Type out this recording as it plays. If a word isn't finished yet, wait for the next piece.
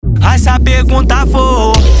Aí se a pergunta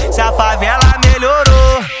for se a favela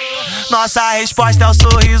melhorou, nossa resposta é o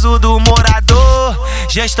sorriso do morador.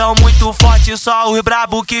 Gestão muito forte, só os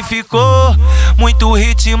brabo que ficou. Muito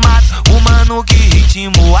ritmado, o mano que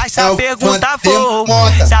ritmou. Aí se a pergunta for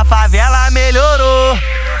se a favela melhorou,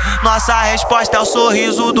 nossa resposta é o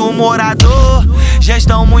sorriso do morador.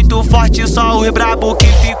 Gestão muito forte, só os brabo que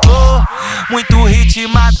ficou. Muito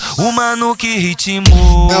ritmado, o mano que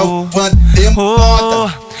ritmou.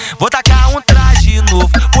 Vou tacar um traje novo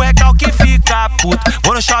pro recalque fica puto.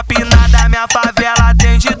 Vou no shopping, nada, minha favela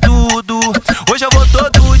tem de tudo. Hoje eu vou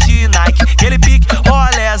todo de Nike, aquele pique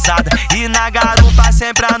rolezada. E na garupa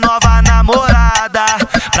sempre a nova namorada.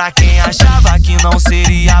 Pra quem achava que não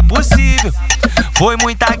seria possível, foi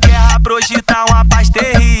muita guerra pra hoje tá uma paz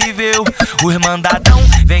terrível. Os mandadão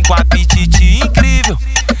vem com apetite incrível,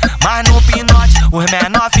 mas no pinote os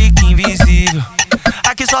menor fica invisível.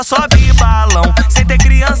 Aqui só sobe balão, sem ter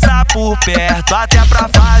criança por perto. Até pra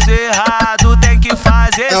fazer errado tem que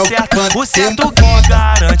fazer certo. O certo que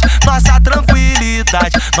garante nossa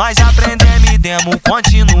tranquilidade. Nós aprendemos e demos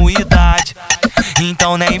continuidade.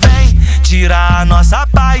 Então nem vem tirar a nossa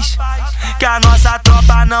paz, que a nossa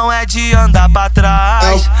tropa não é de andar pra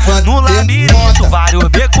trás. No labirinto, vários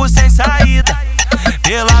becos sem saída.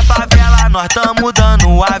 Pela favela nós tamo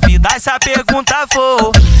dando a vida. E se a pergunta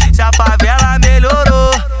for se a favela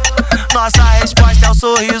melhorou, nossa resposta é o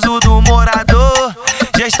sorriso do morador.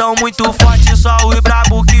 Gestão muito forte, só os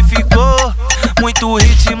brabo que ficou. Muito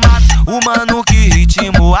ritmado, o mano que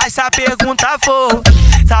ritmou. Aí se a pergunta for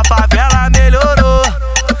se a favela melhorou,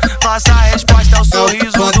 nossa resposta é o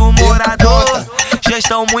sorriso do morador.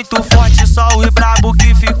 Gestão muito forte, só os brabo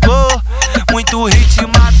que ficou. Muito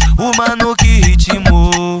ritmado, o mano que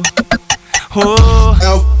ritmou.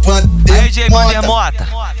 Aí, DJ Motta,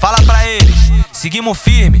 fala pra eles, seguimos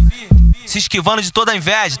firme, se esquivando de toda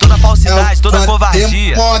inveja, toda falsidade, toda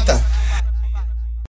covardia.